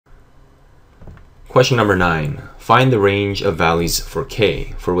Question number 9. Find the range of values for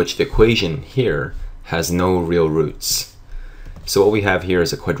k, for which the equation here has no real roots. So what we have here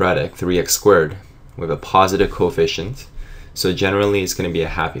is a quadratic, 3x squared, with a positive coefficient. So generally it's going to be a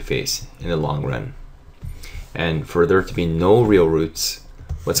happy face in the long run. And for there to be no real roots,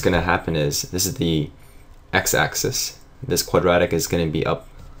 what's going to happen is, this is the x-axis. This quadratic is going to be up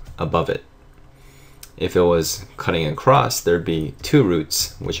above it. If it was cutting across, there'd be 2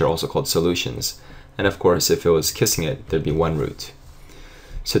 roots, which are also called solutions. And of course, if it was kissing it, there'd be 1 root.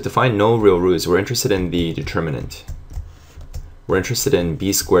 So to find no real roots, we're interested in the determinant. We're interested in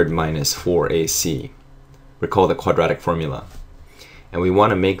b squared minus 4ac. Recall the quadratic formula. And we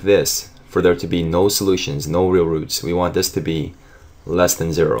want to make this, for there to be no solutions, no real roots, we want this to be less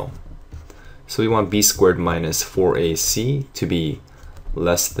than 0. So we want b squared minus 4ac to be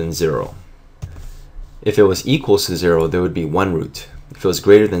less than 0. If it was equals to 0, there would be 1 root. If it was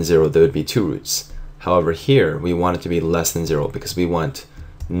greater than 0, there would be 2 roots. However, here we want it to be less than 0 because we want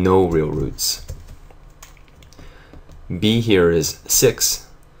no real roots. b here is 6,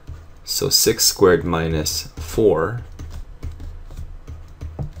 so 6 squared minus 4.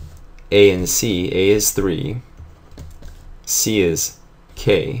 A and c, a is 3, c is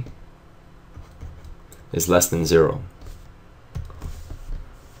k, is less than 0.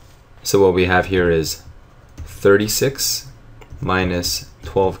 So what we have here is 36 minus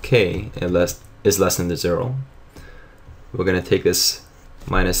 12k is less than the 0. We're going to take this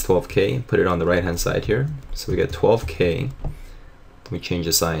minus 12k, put it on the right hand side here. So we get 12k, we change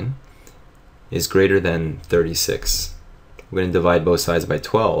the sign, is greater than 36. We're going to divide both sides by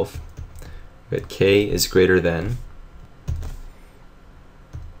 12. We get k is greater than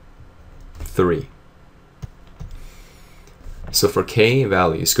 3. So for k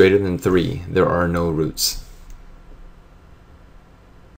values greater than 3, there are no roots.